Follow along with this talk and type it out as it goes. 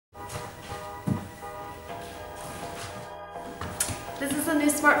new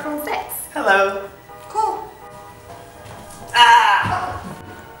smartphone 6. Hello. Cool. Ah!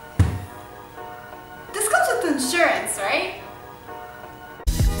 This comes with insurance, right?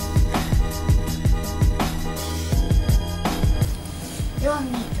 You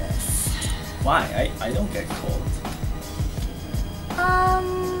don't need this. Why? I don't get cold.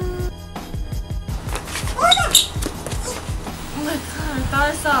 Oh my god, I thought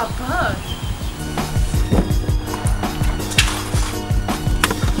I saw a bug.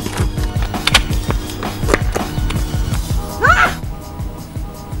 Ah!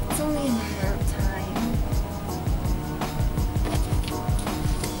 It's only a matter of time.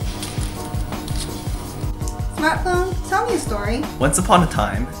 Smartphone, tell me a story. Once upon a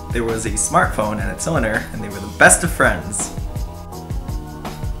time, there was a smartphone and its owner, and they were the best of friends.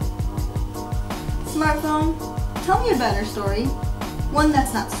 Smartphone, tell me a better story. One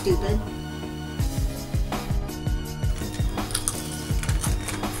that's not stupid.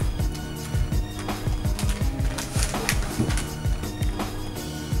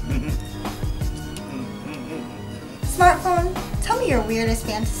 Smartphone, tell me your weirdest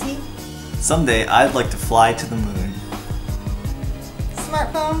fantasy. Someday, I'd like to fly to the moon.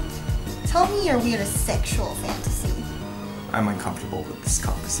 Smartphone, tell me your weirdest sexual fantasy. I'm uncomfortable with this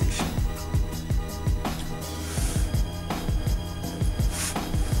conversation.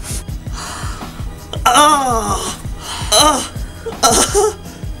 Oh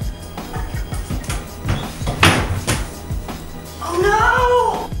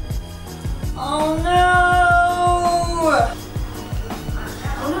no! Oh no!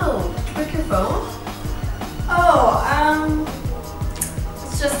 Oh no, did you break your phone? Oh,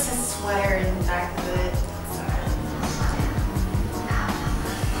 It's just his sweater and that good.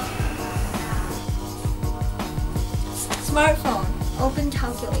 Smartphone, open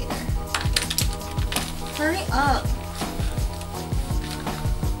calculator. Hurry up.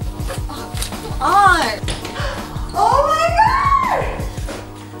 Oh, come on. Oh my god!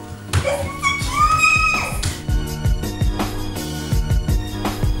 This is the cutest!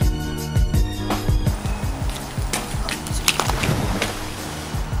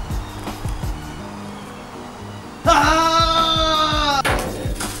 Ah!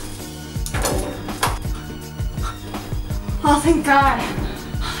 Oh, thank God. I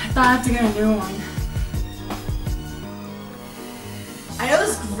thought I had to get a new one. I know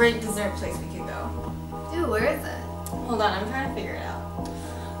this great dessert place we could go. Dude, where is it? Hold on, I'm trying to figure it out.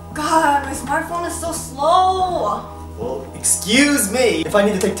 God, my smartphone is so slow. Well, excuse me if I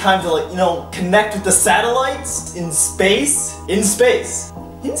need to take time to, like, you know, connect with the satellites in space. In space.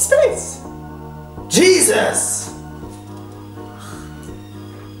 In space. Jesus!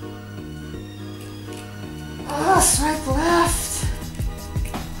 Oh, swipe left.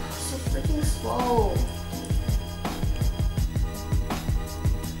 So freaking slow.